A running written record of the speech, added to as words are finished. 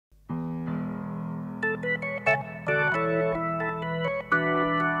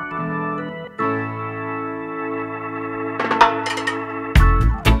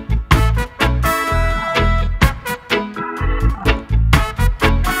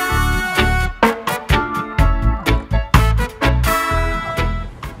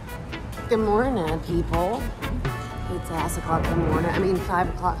morning, people. It's 5 o'clock in the morning. I mean 5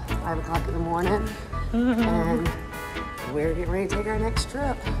 o'clock in the morning. And we're getting ready to take our next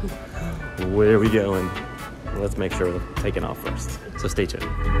trip. Where are we going? Let's make sure we're taking off first. So stay tuned.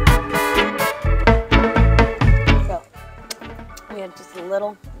 So, we had just a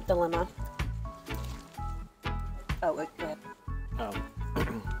little dilemma. Oh, wait, go ahead.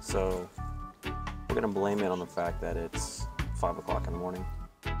 So, we're gonna blame it on the fact that it's 5 o'clock in the morning.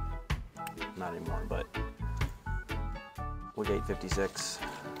 Not anymore, but we're gate 56.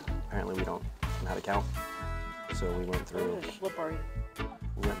 Apparently we don't know how to count. So we went through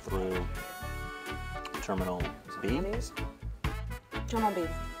Terminal B. Terminal B.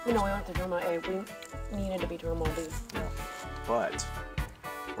 No, we went to Terminal A. We needed to be Terminal B. Yeah. But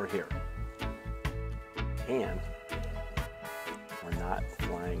we're here. And we're not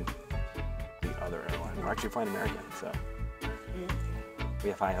flying the other airline. We're actually flying American, so we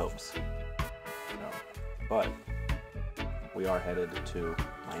have high hopes. So, but we are headed to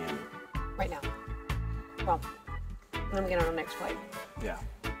Miami. Right now. Well, and then we get on our next flight. Yeah.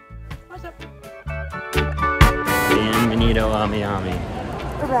 What's up? Bienvenido a Miami.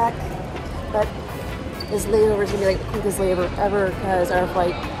 We're back. But this layover is going to be like the quickest layover ever because our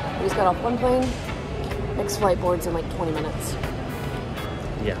flight, we just got off one plane. Next flight board's in like 20 minutes.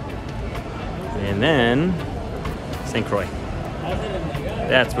 Yeah. And then St. Croix.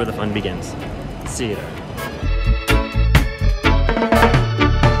 That's where the fun begins. See you there.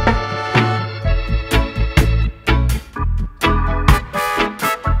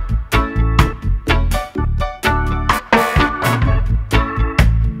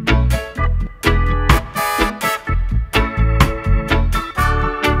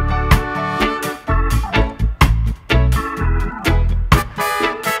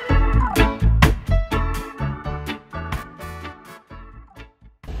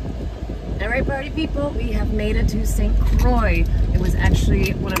 Alright, party people, we have made it to St. Croix. It was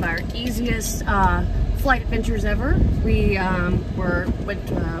actually one of our easiest flight adventures ever. We went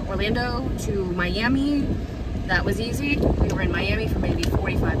to Orlando to Miami. That was easy. We were in Miami for maybe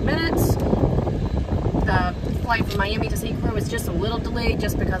 45 minutes. The flight from Miami to St. Croix was just a little delayed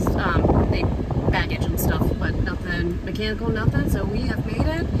just because they baggage and stuff, but nothing mechanical, nothing. So we have made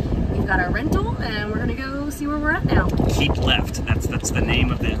it. We've got our rental, and we're gonna go see where we're at now. Keep left. That's the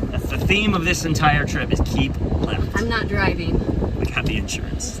name of it. That's the theme of this entire trip is keep left. I'm not driving. We got the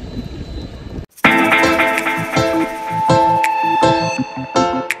insurance.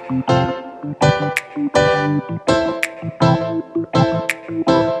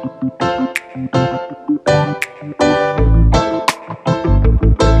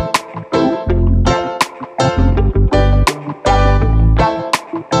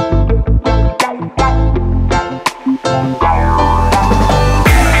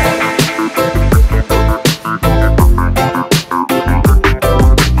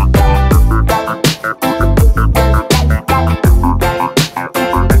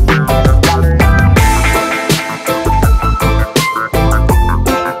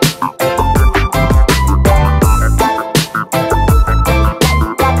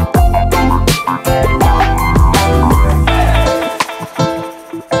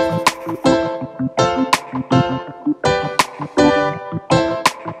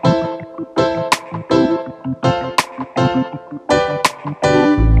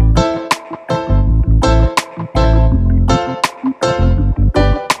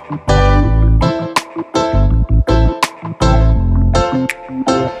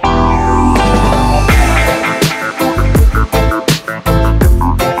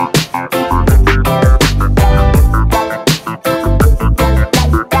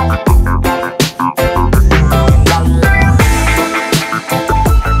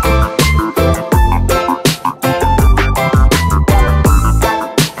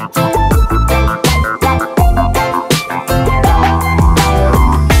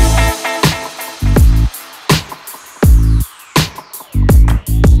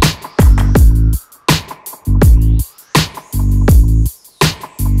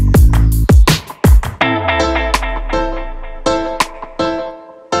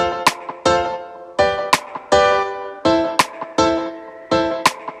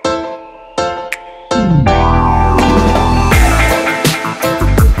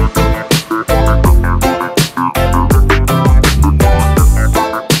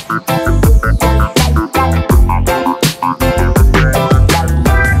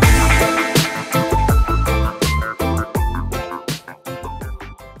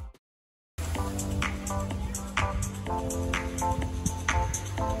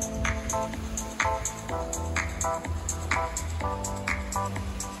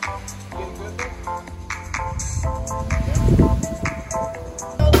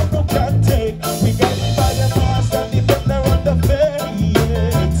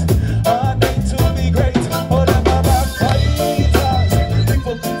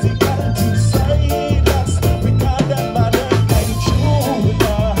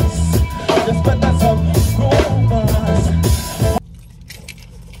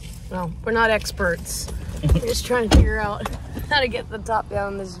 Well, we're not experts. We're just trying to figure out how to get the top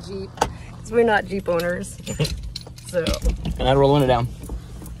down this Jeep. Because we're not Jeep owners. So. And I'd roll the window down.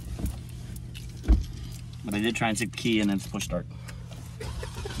 But I did try and stick the key and then push start.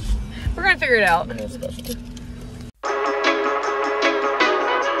 We're gonna figure it out.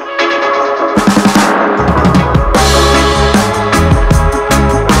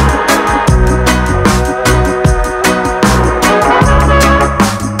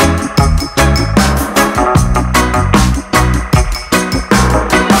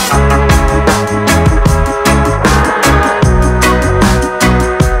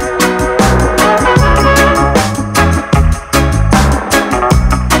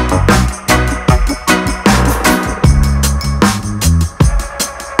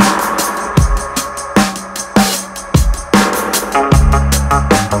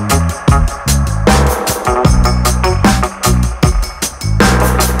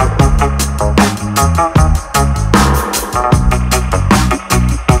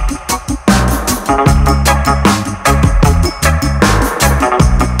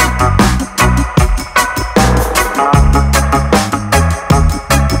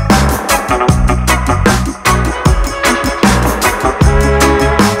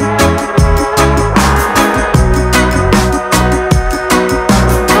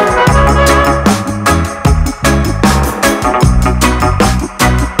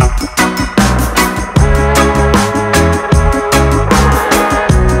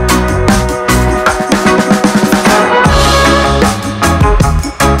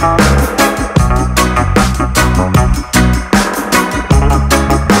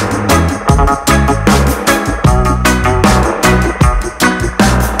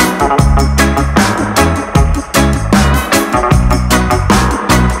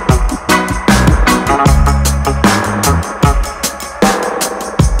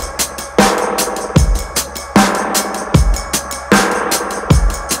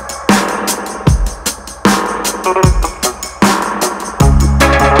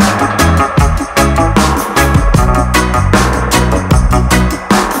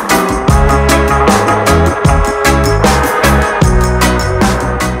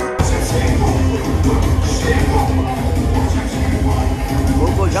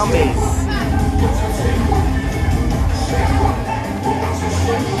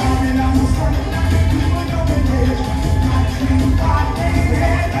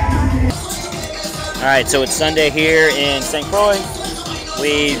 Alright, so it's Sunday here in St. Croix.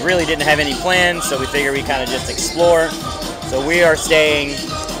 We really didn't have any plans, so we figured we'd kind of just explore. So we are staying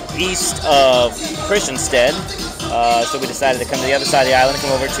east of Christiansted. So we decided to come to the other side of the island,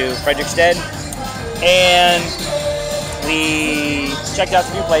 come over to Frederiksted. And we checked out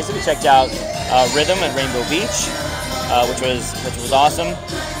a few places. We checked out Rhythm at Rainbow Beach, which was awesome.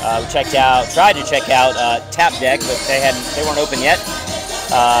 We tried to check out Tap Deck, but they weren't open yet.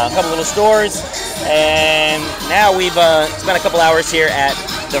 A couple little stores, and now we've spent a couple hours here at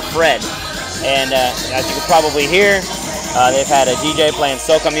the Fred. And as you can probably hear, they've had a DJ playing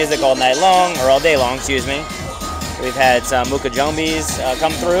soca music all night long, or all day long, excuse me. We've had some mukajombis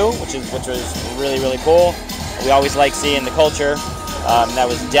come through, which was really, really cool. We always like seeing the culture. That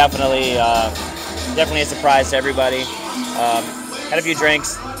was definitely a surprise to everybody. Had a few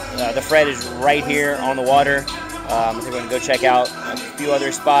drinks. The Fred is right here on the water. I think we're going to go check out a few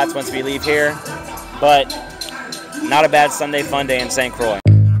other spots once we leave here. But not a bad Sunday fun day in St. Croix.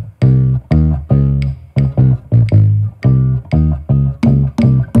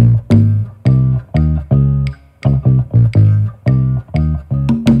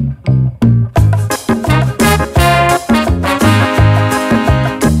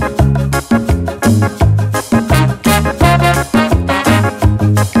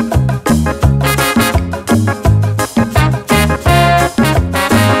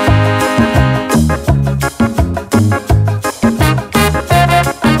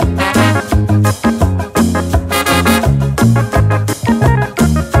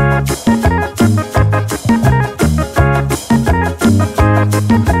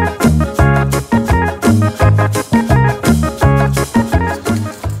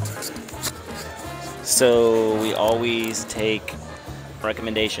 So we always take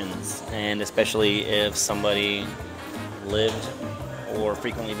recommendations, and especially if somebody lived or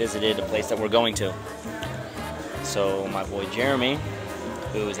frequently visited a place that we're going to. So my boy Jeremy,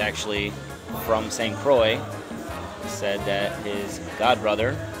 who is actually from St. Croix, said that his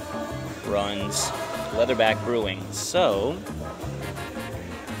godbrother runs Leatherback Brewing. So,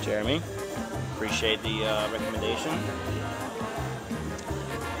 Jeremy, appreciate the recommendation.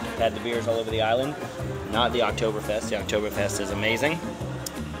 Had the beers all over the island. Not the Oktoberfest. The Oktoberfest is amazing.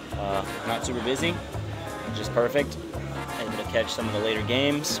 Not super busy, just perfect. Able to catch some of the later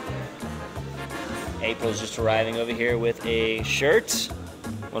games. April's just arriving over here with a shirt.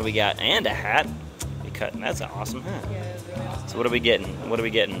 What do we got? And a hat. That's an awesome hat. Yeah, it's really awesome. So what are we getting? What are we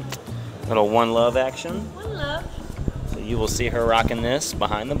getting? Little One Love action. One Love. So you will see her rocking this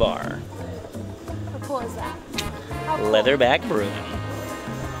behind the bar. How cool is that? How cool. Leatherback Brewing.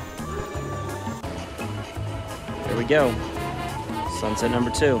 Here we go. Sunset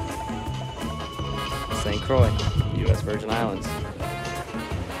number 2. St. Croix, U.S. Virgin Islands.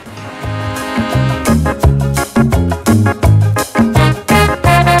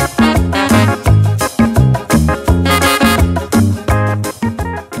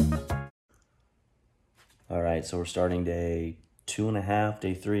 All right, so we're starting day 2.5,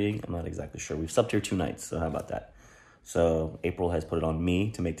 day 3. I'm not exactly sure. We've slept here 2 nights, so how about that? So April has put it on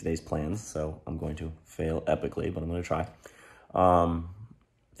me to make today's plans, so I'm going to fail epically, but I'm going to try.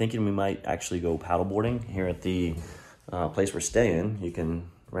 Thinking we might actually go paddleboarding here at the place we're staying. You can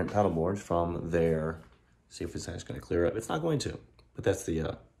rent paddleboards from there. See if it's actually going to clear up. It's not going to, but that's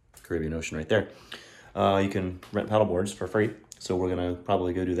the Caribbean Ocean right there. You can rent paddleboards for free, so we're going to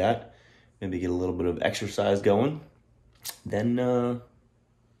probably go do that. Maybe get a little bit of exercise going. Then,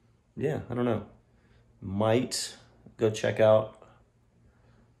 yeah, I don't know. Might go check out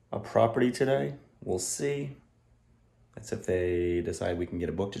a property today. We'll see. That's if they decide we can get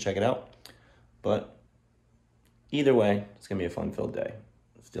a book to check it out. But either way, it's going to be a fun-filled day.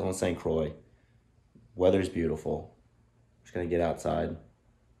 Still in St. Croix. Weather's beautiful. Just going to get outside,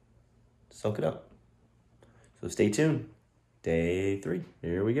 soak it up. So stay tuned. Day 3.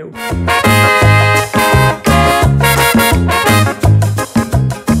 Here we go.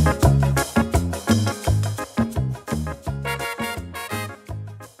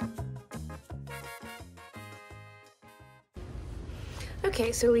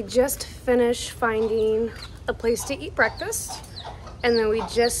 Okay, so we just finished finding a place to eat breakfast. And then we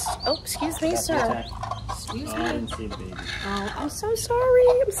just, oh, excuse me, sir. Excuse me. I didn't see the baby. Oh, I'm so sorry.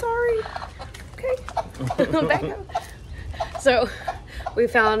 I'm sorry. Okay. Back up. So we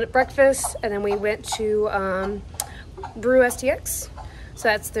found breakfast, and then we went to Brew STX. So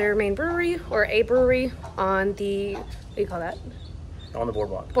that's their main brewery, or a brewery on the, what do you call that? On the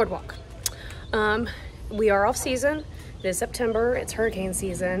boardwalk. Boardwalk. We are off season. It is September. It's hurricane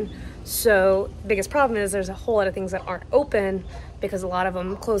season. So the biggest problem is there's a whole lot of things that aren't open because a lot of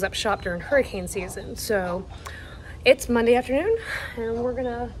them close up shop during hurricane season. So it's Monday afternoon, and we're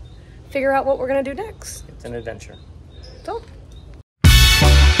gonna figure out what we're gonna do next. It's an adventure. So.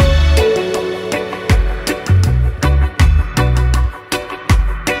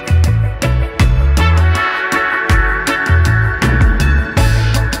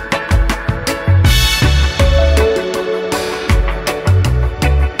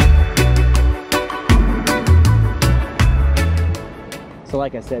 So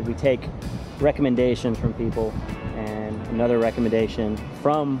like I said, we take recommendations from people, and another recommendation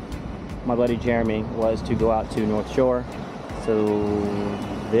from my buddy Jeremy was to go out to North Shore. So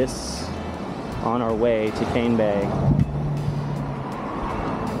this, on our way to Chenay Bay.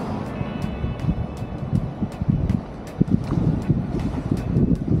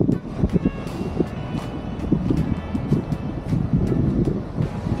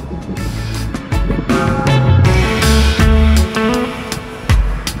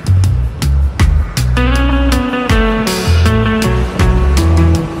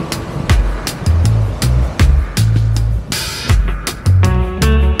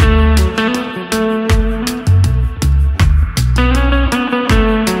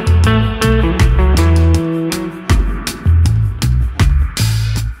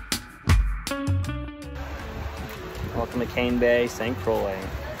 Welcome to Chenay Bay, St. Croix.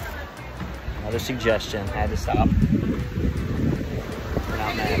 Another suggestion, had to stop. We're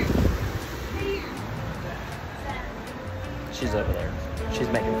not mad. She's over there. She's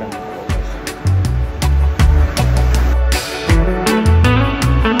making friends with the locals.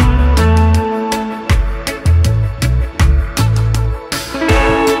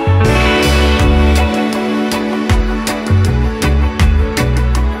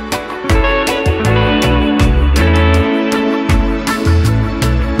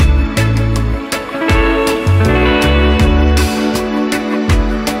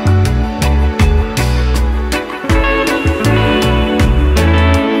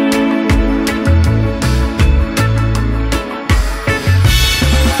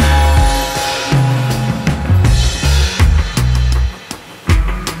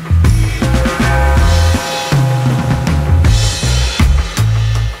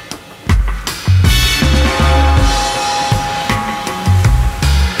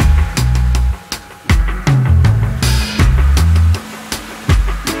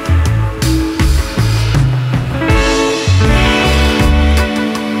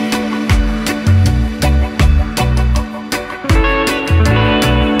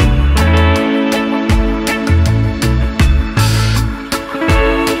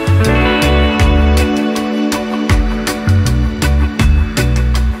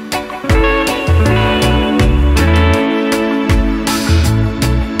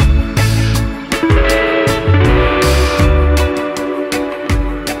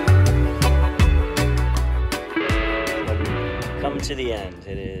 to the end.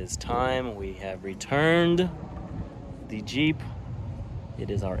 It is time. We have returned the Jeep. It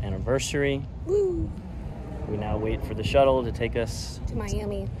is our anniversary. Woo! We now wait for the shuttle to take us To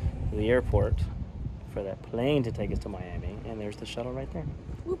Miami. to the airport, for that plane to take us to Miami, and there's the shuttle right there.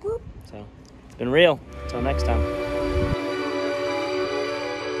 Whoop whoop. So it's been real. Until next time.